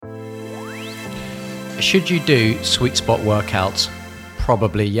Should you do sweet spot workouts?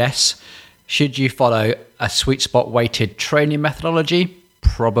 Probably yes. Should you follow a sweet spot weighted training methodology?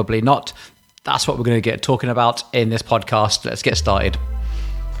 Probably not. That's what we're going to get talking about in this podcast. Let's get started.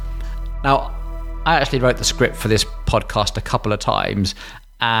 Now, I actually wrote the script for this podcast a couple of times,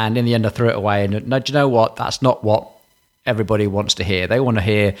 and in the end I threw it away. And no, do you know what? That's not what everybody wants to hear. They want to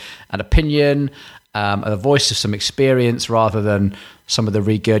hear an opinion, a voice of some experience, rather than some of the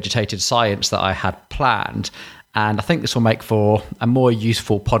regurgitated science that I had planned. And I think this will make for a more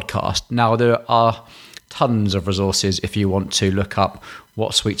useful podcast. Now, there are tons of resources if you want to look up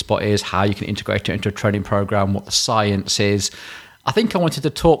what Sweet Spot is, how you can integrate it into a training program, what the science is. I think I wanted to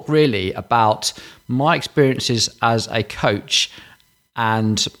talk really about my experiences as a coach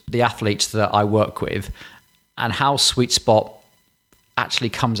and the athletes that I work with, and how Sweet Spot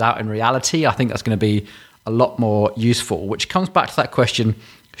actually comes out in reality. I think that's going to be a lot more useful, which comes back to that question: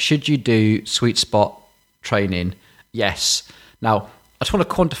 should you do Sweet Spot training? Yes. Now, I just want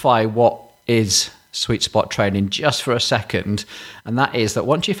to quantify what is Sweet Spot training just for a second, and that is that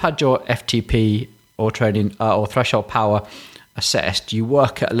once you've had your FTP or training or threshold power assessed, you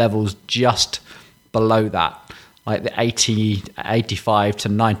work at levels just below that, like the 85 to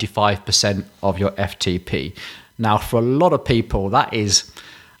 95% of your FTP. Now, for a lot of people, that is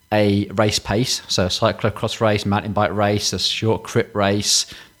a race pace, so a cyclocross race, mountain bike race, a short crit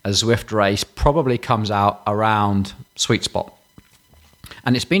race, a Zwift race probably comes out around Sweet Spot.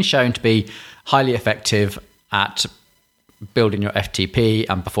 And it's been shown to be highly effective at building your FTP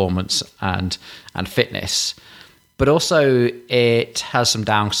and performance and fitness. But also it has some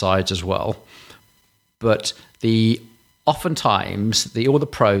downsides as well. But oftentimes all the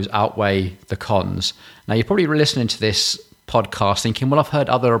pros outweigh the cons. Now, you're probably listening to this podcast thinking, well, I've heard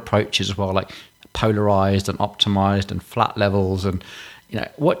other approaches as well, like polarized and optimized and flat levels, and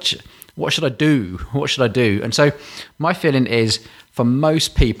what should I do? What should I do? And so my feeling is, for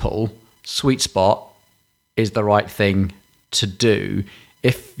most people, Sweet Spot is the right thing to do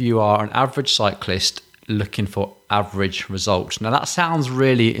if you are an average cyclist looking for average results. Now, that sounds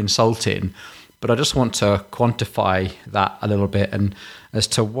really insulting, but I just want to quantify that a little bit, and as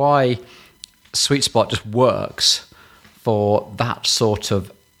to why Sweet Spot just works for that sort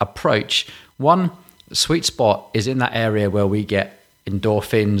of approach. One, Sweet Spot is in that area where we get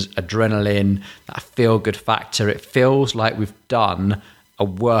endorphins, adrenaline, that feel-good factor. It feels like we've done a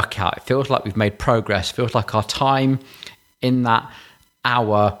workout. It feels like we've made progress. It feels like our time in that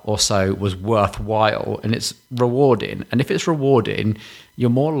hour or so was worthwhile, and it's rewarding. And if it's rewarding, you're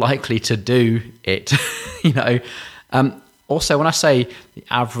more likely to do it. Also, when I say the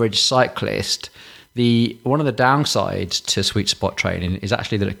average cyclist, one of the downsides to Sweet Spot training is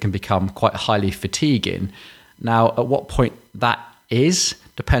actually that it can become quite highly fatiguing. Now, at what point that is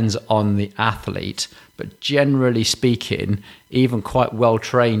depends on the athlete, but generally speaking, even quite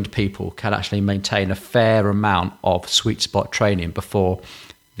well-trained people can actually maintain a fair amount of Sweet Spot training before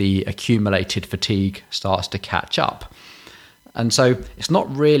the accumulated fatigue starts to catch up. And so it's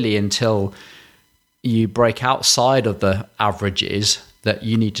not really until you break outside of the averages that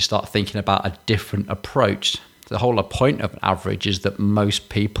you need to start thinking about a different approach. The whole point of an average is that most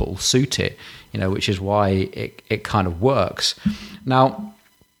people suit it, which is why it kind of works. Now,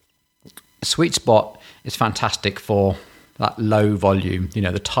 Sweet Spot is fantastic for that low volume.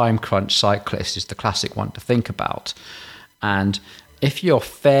 The time crunch cyclist is the classic one to think about. And if you're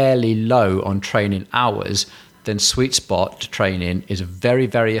fairly low on training hours, then Sweet Spot training is a very,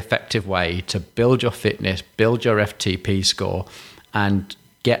 very effective way to build your fitness, build your FTP score, and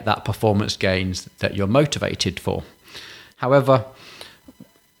get that performance gains that you're motivated for. However,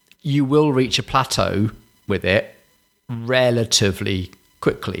 you will reach a plateau with it relatively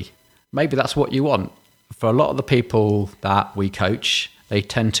quickly. Maybe that's what you want. For a lot of the people that we coach, they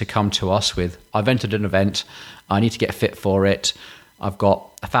tend to come to us with, I've entered an event, I need to get fit for it, I've got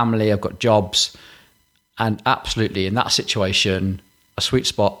a family, I've got jobs, and absolutely in that situation, a Sweet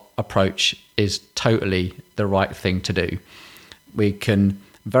Spot approach is totally the right thing to do. We can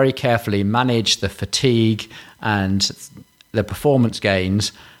very carefully manage the fatigue and the performance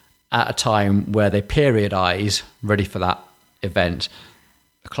gains at a time where they periodize ready for that event.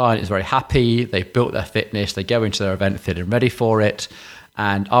 The client is very happy, they've built their fitness, they go into their event feeling ready for it,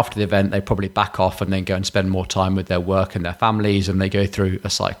 and after the event they probably back off and then go and spend more time with their work and their families, and they go through a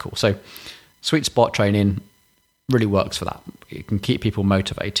cycle. So Sweet Spot training really works for that. It can keep people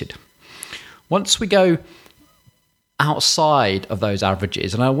motivated. Once we go outside of those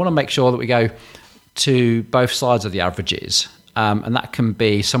averages, and I want to make sure that we go to both sides of the averages, and that can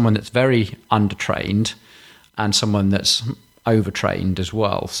be someone that's very undertrained and someone that's overtrained as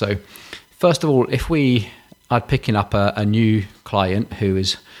well. So First of all, if we are picking up a new client who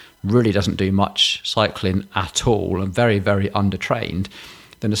really doesn't do much cycling at all and very, very undertrained,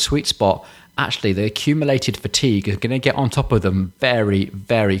 then a sweet spot, actually the accumulated fatigue is going to get on top of them very,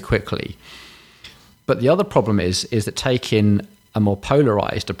 very quickly. But the other problem is that taking a more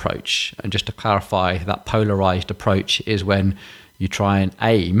polarized approach, and just to clarify, that polarized approach is when you try and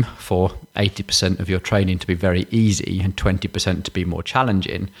aim for 80% of your training to be very easy and 20% to be more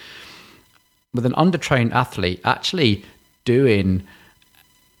challenging. With an undertrained athlete, actually doing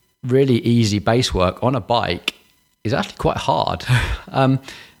really easy base work on a bike is actually quite hard.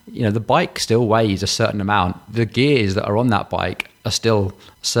 The bike still weighs a certain amount. The gears that are on that bike are still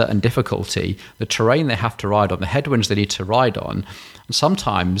a certain difficulty. The terrain they have to ride on, the headwinds they need to ride on. And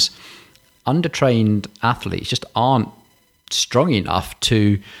sometimes undertrained athletes just aren't strong enough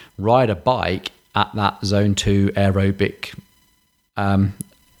to ride a bike at that zone 2 aerobic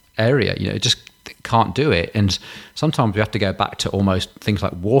area. Just can't do it. And sometimes we have to go back to almost things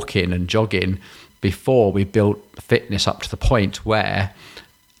like walking and jogging before we build fitness up to the point where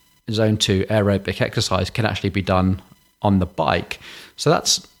zone 2 aerobic exercise can actually be done on the bike. So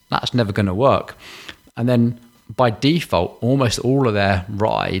that's never going to work. And then by default, almost all of their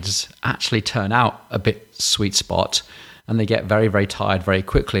rides actually turn out a bit sweet spot, and they get very, very tired very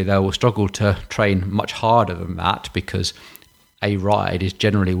quickly. They will struggle to train much harder than that because a ride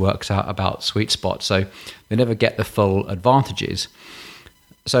generally works out about sweet spot. So they never get the full advantages.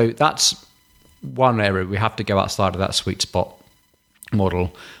 So that's one area we have to go outside of that sweet spot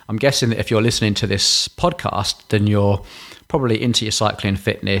model. I'm guessing that if you're listening to this podcast, then you're probably into your cycling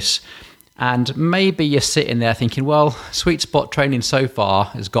fitness, and maybe you're sitting there thinking, well, sweet spot training so far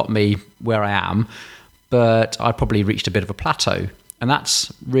has got me where I am, but I probably reached a bit of a plateau. And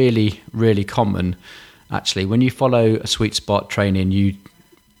that's really, really common. Actually, when you follow a sweet spot training, you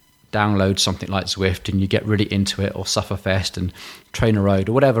download something like Zwift and you get really into it, or Sufferfest and Trainer Road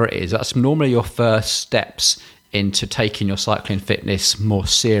or whatever it is. That's normally your first steps into taking your cycling fitness more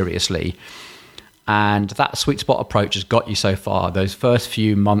seriously. And that sweet spot approach has got you so far. Those first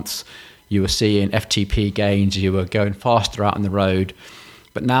few months, you were seeing FTP gains, you were going faster out on the road.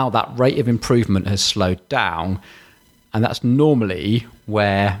 But now that rate of improvement has slowed down. And that's normally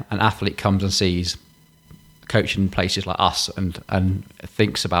where an athlete comes and sees coaching places like us and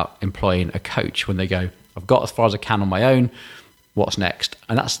thinks about employing a coach, when they go, I've got as far as I can on my own, what's next?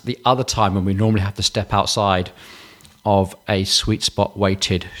 And that's the other time when we normally have to step outside of a sweet spot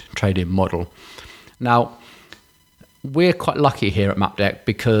weighted training model. Now, we're quite lucky here at MapDeck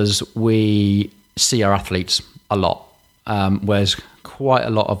because we see our athletes a lot, whereas quite a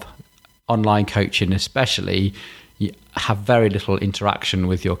lot of online coaching especially, you have very little interaction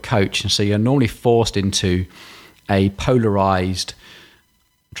with your coach. And so you're normally forced into a polarized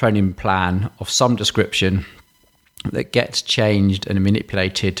training plan of some description that gets changed and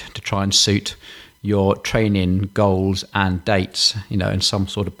manipulated to try and suit your training goals and dates, in some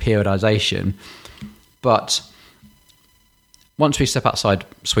sort of periodization. But once we step outside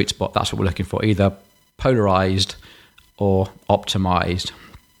sweet spot, that's what we're looking for, either polarized or optimized.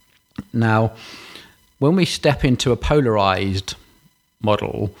 Now, when we step into a polarized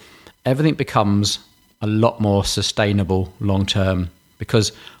model, everything becomes a lot more sustainable long term,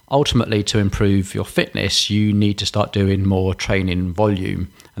 because ultimately, to improve your fitness, you need to start doing more training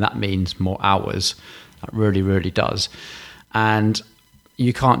volume, and that means more hours. That really, really does. And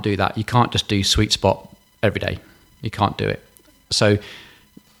you can't do that. You can't just do sweet spot every day. You can't do it. So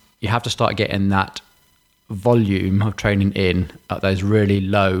you have to start getting that volume of training in at those really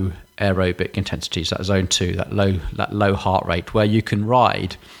low aerobic intensities, that zone 2, that low heart rate, where you can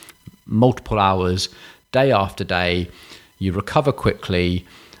ride multiple hours, day after day. You recover quickly.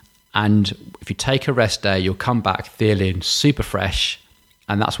 And if you take a rest day, you'll come back feeling super fresh.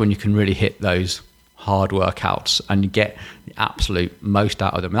 And that's when you can really hit those hard workouts and you get the absolute most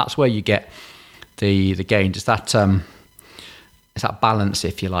out of them. And that's where you get the gains. It's that balance,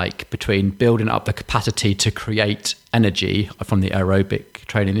 if you like, between building up the capacity to create energy from the aerobic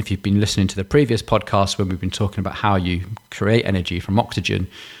training. If you've been listening to the previous podcast when we've been talking about how you create energy from oxygen,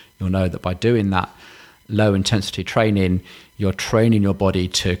 you'll know that by doing that low intensity training, you're training your body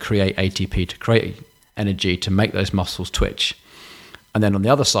to create ATP, to create energy, to make those muscles twitch. And then on the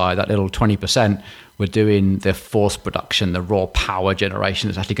other side, that little 20%, we're doing the force production, the raw power generation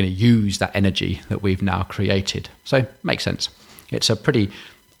that's actually going to use that energy that we've now created. So it makes sense. It's a pretty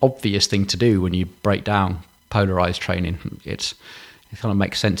obvious thing to do when you break down polarized training. It kind of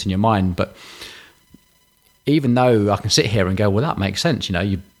makes sense in your mind. But even though I can sit here and go, well, that makes sense.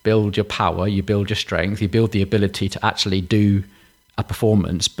 You build your power, you build your strength, you build the ability to actually do a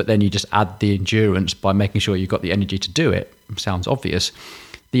performance, but then you just add the endurance by making sure you've got the energy to do it. Sounds obvious.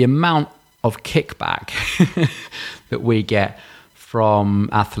 The amount of kickback that we get from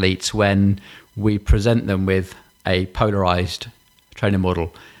athletes when we present them with a polarized training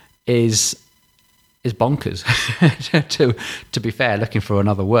model is bonkers. to be fair, looking for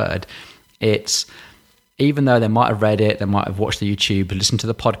another word, it's, even though they might have read it, they might have watched the YouTube, listened to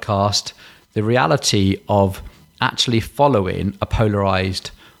the podcast, the reality of actually following a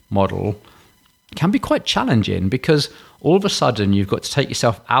polarized model can be quite challenging, because all of a sudden you've got to take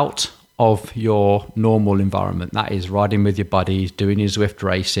yourself out of your normal environment. That is riding with your buddies, doing your Zwift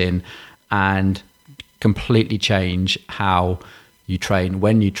racing, and completely change how you train,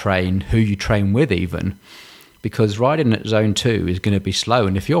 when you train, who you train with even. Because riding at zone 2 is going to be slow.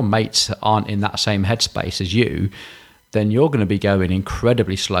 And if your mates aren't in that same headspace as you, then you're going to be going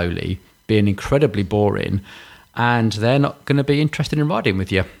incredibly slowly, being incredibly boring, and they're not going to be interested in riding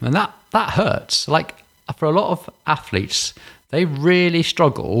with you. And that hurts. Like, for a lot of athletes, they really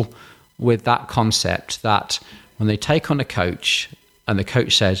struggle with that concept that when they take on a coach and the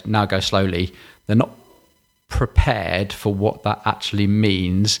coach says, now go slowly, they're not prepared for what that actually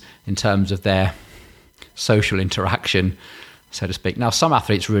means in terms of their social interaction, so to speak. Now, some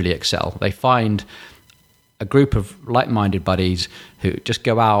athletes really excel. They find a group of like-minded buddies who just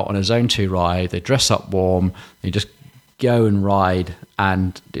go out on a zone 2 ride, they dress up warm, they just go and ride,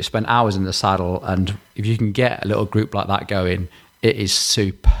 and they spend hours in the saddle. And if you can get a little group like that going, it is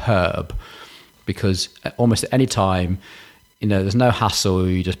superb, because almost at any time, there's no hassle.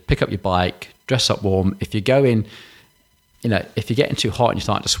 You just pick up your bike, dress up warm. If you're going, if you're getting too hot and you're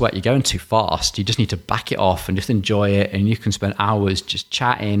starting to sweat, you're going too fast, you just need to back it off and just enjoy it. And you can spend hours just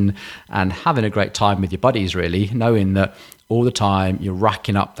chatting and having a great time with your buddies, really, knowing that all the time you're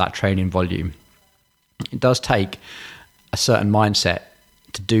racking up that training volume. It does take a certain mindset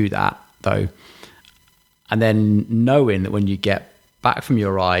to do that, though. And then knowing that when you get back from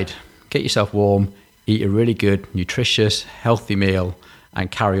your ride, get yourself warm, eat a really good, nutritious, healthy meal,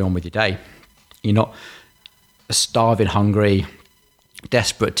 and carry on with your day. You're not starving, hungry,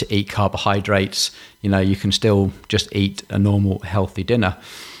 desperate to eat carbohydrates. You can still just eat a normal, healthy dinner.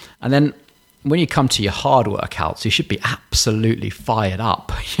 And then when you come to your hard workouts, you should be absolutely fired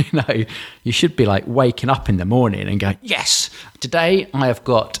up. You should be like waking up in the morning and going, yes, today I have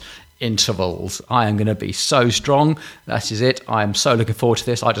got intervals. I am going to be so strong. That is it. I am so looking forward to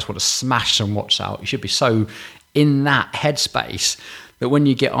this. I just want to smash some watts out. You should be so in that headspace that when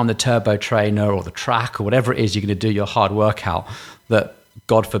you get on the turbo trainer or the track or whatever it is you're going to do your hard workout, that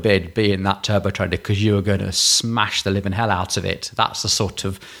God forbid be in that turbo trainer, because you are going to smash the living hell out of it. That's the sort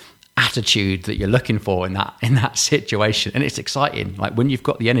of attitude that you're looking for in that situation. And it's exciting. Like, when you've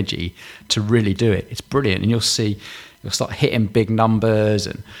got the energy to really do it, it's brilliant. And you'll start hitting big numbers,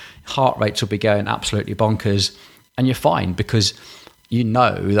 and heart rates will be going absolutely bonkers, and you're fine, because you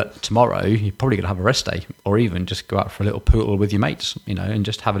know that tomorrow you're probably going to have a rest day, or even just go out for a little poodle with your mates, and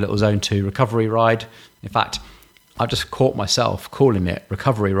just have a little zone 2 recovery ride. In fact, I've just caught myself calling it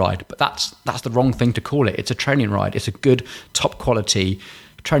recovery ride, but that's the wrong thing to call it. It's a training ride. It's a good, top quality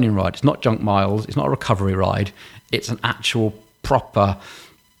training ride. It's not junk miles. It's not a recovery ride. It's an actual proper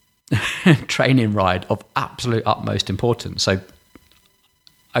training ride of absolute utmost importance. So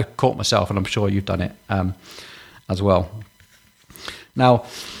I caught myself, and I'm sure you've done it as well. Now,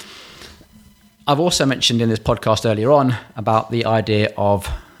 I've also mentioned in this podcast earlier on about the idea of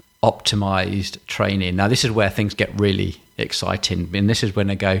optimized training. Now, this is where things get really exciting. And this is when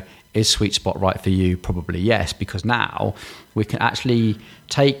they go, is SweetSpot right for you? Probably yes, because now we can actually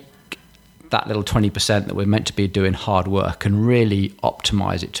take that little 20% that we're meant to be doing hard work and really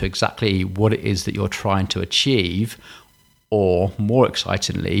optimize it to exactly what it is that you're trying to achieve, or more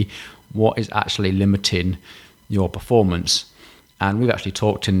excitingly, what is actually limiting your performance. And we've actually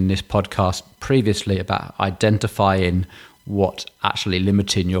talked in this podcast previously about identifying what's actually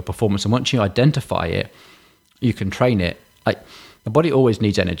limiting your performance. And once you identify it, you can train it. Like, the body always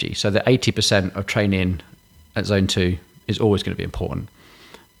needs energy. So the 80% of training at zone 2 is always going to be important.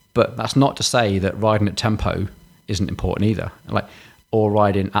 But that's not to say that riding at tempo isn't important either. Or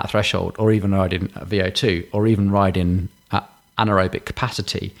riding at threshold, or even riding at VO2, or even riding at anaerobic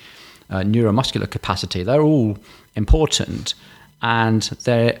capacity, neuromuscular capacity. They're all important. And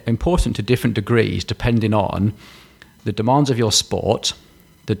they're important to different degrees depending on the demands of your sport,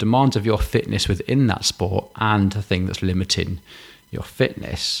 the demands of your fitness within that sport, and the thing that's limiting your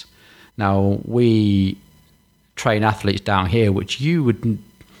fitness. Now, we train athletes down here, which you would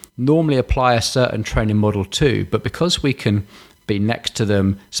normally apply a certain training model to, but because we can be next to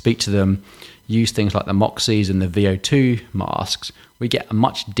them, speak to them, use things like the Moxies and the VO2 masks, we get a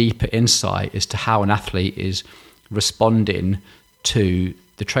much deeper insight as to how an athlete is responding to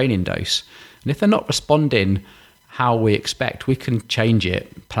the training dose. And if they're not responding how we expect, we can change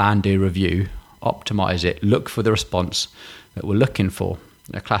it, plan, do, review, optimize it, look for the response that we're looking for.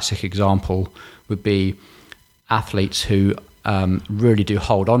 A classic example would be athletes who really do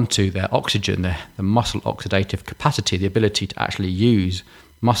hold on to their oxygen, the muscle oxidative capacity, the ability to actually use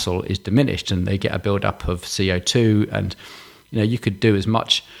muscle is diminished, and they get a build-up of CO2. And you could do as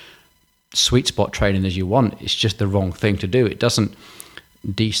much sweet spot training as you want. It's just the wrong thing to do. It doesn't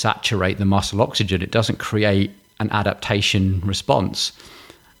desaturate the muscle oxygen. It doesn't create an adaptation response.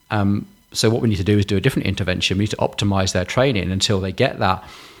 So what we need to do is do a different intervention. We need to optimize their training until they get that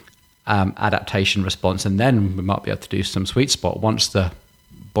adaptation response, and then we might be able to do some sweet spot once the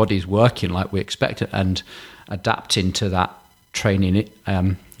body's working like we expect it and adapting to that training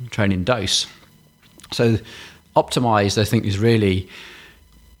dose. So optimized, I think, is really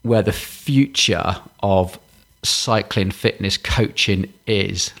where the future of cycling fitness coaching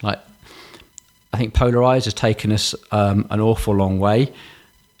is. Like, I think Polarized has taken us an awful long way.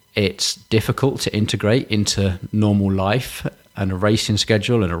 It's difficult to integrate into normal life and a racing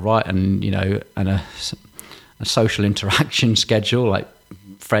schedule and a social interaction schedule, like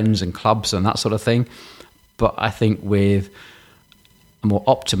friends and clubs and that sort of thing. But I think with more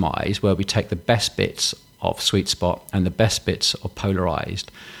optimized, where we take the best bits of Sweet Spot and the best bits of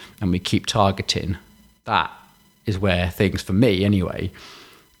Polarized and we keep targeting, that is where things, for me anyway,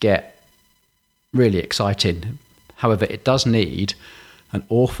 get really exciting. However, it does need an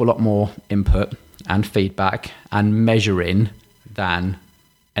awful lot more input and feedback and measuring than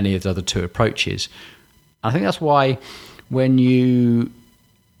any of the other two approaches. I think that's why when you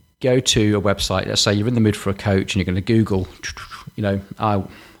go to a website, let's say you're in the mood for a coach and you're going to Google,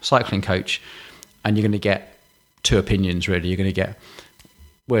 cycling coach, and you're going to get two opinions really. You're going to get,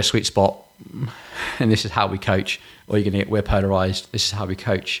 we're Sweet Spot and this is how we coach, or you're going to get, we're Polarized, this is how we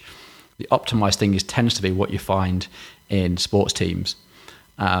coach. The optimized thing tends to be what you find in sports teams.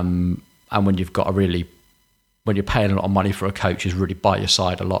 And when you've got when you're paying a lot of money for a coach who's really by your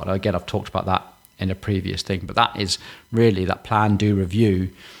side a lot. And again, I've talked about that in a previous thing, but that is really that plan, do, review.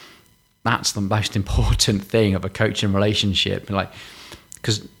 That's the most important thing of a coaching relationship.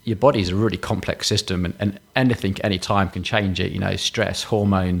 Because your body is a really complex system, and anything, any time can change it. Stress,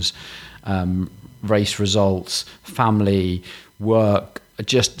 hormones, race results, family, work,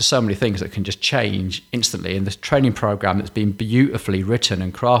 just so many things that can just change instantly. And this training program that's been beautifully written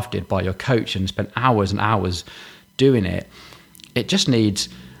and crafted by your coach and spent hours and hours doing it, it just needs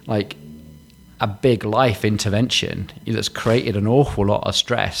like a big life intervention that's created an awful lot of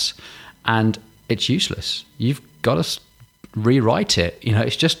stress, and it's useless. You've got to rewrite it.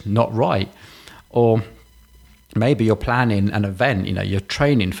 It's just not right. Or maybe you're planning an event, you're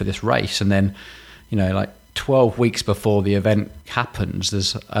training for this race, and then 12 weeks before the event happens,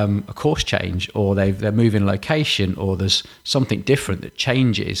 there's a course change, or they're moving location, or there's something different that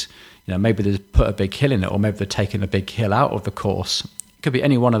changes. Maybe they've put a big hill in it, or maybe they're taking a big hill out of the course. It could be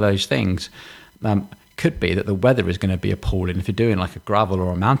any one of those things. Could be that the weather is going to be appalling if you're doing like a gravel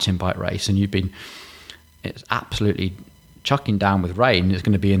or a mountain bike race, and it's absolutely chucking down with rain. It's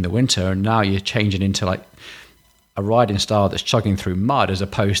going to be in the winter, and now you're changing into like a riding style that's chugging through mud as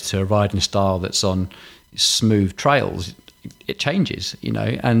opposed to a riding style that's on smooth trails. It changes,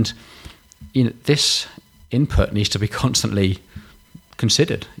 and this input needs to be constantly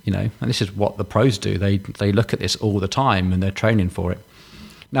considered, and this is what the pros do. They look at this all the time and they're training for it.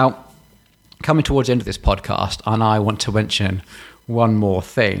 Now, coming towards the end of this podcast, and I want to mention one more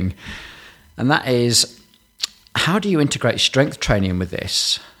thing, and that is, how do you integrate strength training with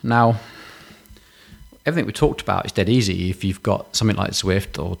this? Now, everything we talked about is dead easy. If you've got something like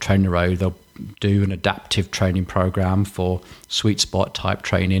Zwift or Train the Road, they'll do an adaptive training program for sweet spot type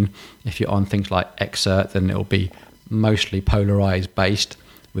training. If you're on things like Exert, then it'll be mostly Polarized based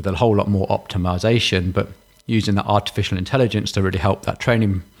with a whole lot more optimization, but using that artificial intelligence to really help that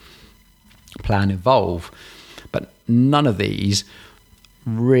training plan evolve. But none of these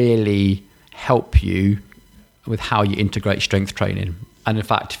really help you with how you integrate strength training. And in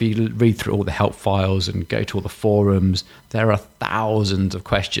fact, if you read through all the help files and go to all the forums, there are thousands of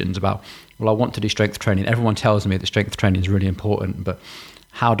questions about, well, I want to do strength training. Everyone tells me that strength training is really important, but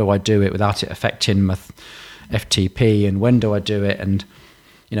how do I do it without it affecting my FTP? And when do I do it? And,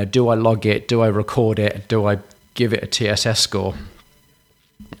 do I log it? Do I record it? Do I give it a TSS score?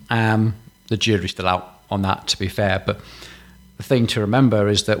 The jury's still out on that, to be fair. But the thing to remember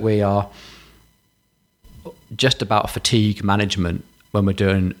is that we are just about fatigue management when we're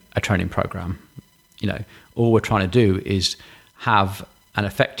doing a training program. all we're trying to do is have an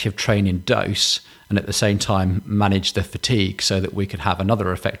effective training dose and at the same time manage the fatigue so that we can have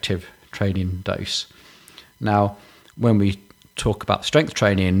another effective training dose. Now, when we talk about strength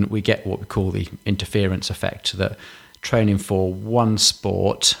training, we get what we call the interference effect, that training for one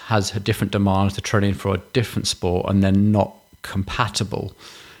sport has a different demands to training for a different sport, and they're not compatible.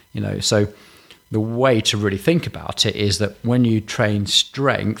 So the way to really think about it is that when you train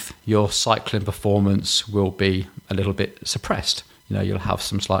strength, your cycling performance will be a little bit suppressed. You'll have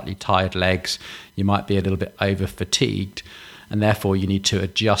some slightly tired legs, you might be a little bit over fatigued, and therefore you need to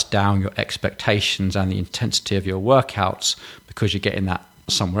adjust down your expectations and the intensity of your workouts because you're getting that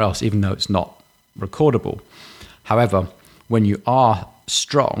somewhere else, even though it's not recordable. However, when you are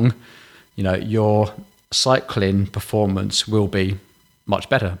strong, your cycling performance will be much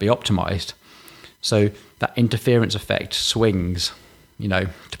better, be optimized. So that interference effect swings,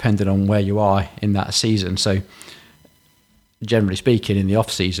 depending on where you are in that season. So generally speaking, in the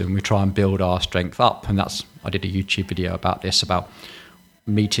off season, we try and build our strength up. And I did a YouTube video about this, about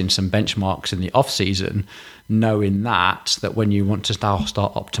meeting some benchmarks in the off season, knowing that when you want to now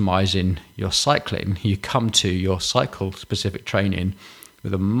start optimizing your cycling, you come to your cycle specific training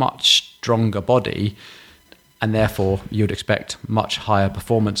with a much stronger body, and therefore you'd expect much higher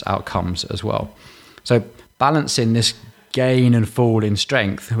performance outcomes as well. So balancing this gain and fall in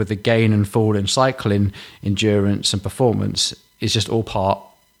strength with the gain and fall in cycling endurance and performance is just all part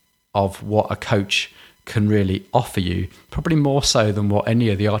of what a coach can really offer you, probably more so than what any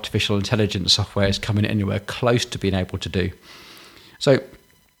of the artificial intelligence software is coming anywhere close to being able to do. So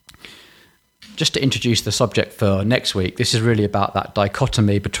just to introduce the subject for next week, this is really about that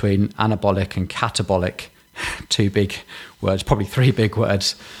dichotomy between anabolic and catabolic. Two big words, probably three big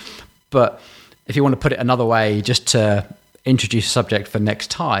words. But if you want to put it another way, just to introduce a subject for next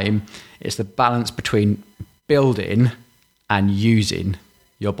time, it's the balance between building and using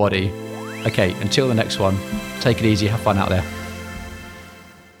your body. Okay, until the next one, take it easy, have fun out there.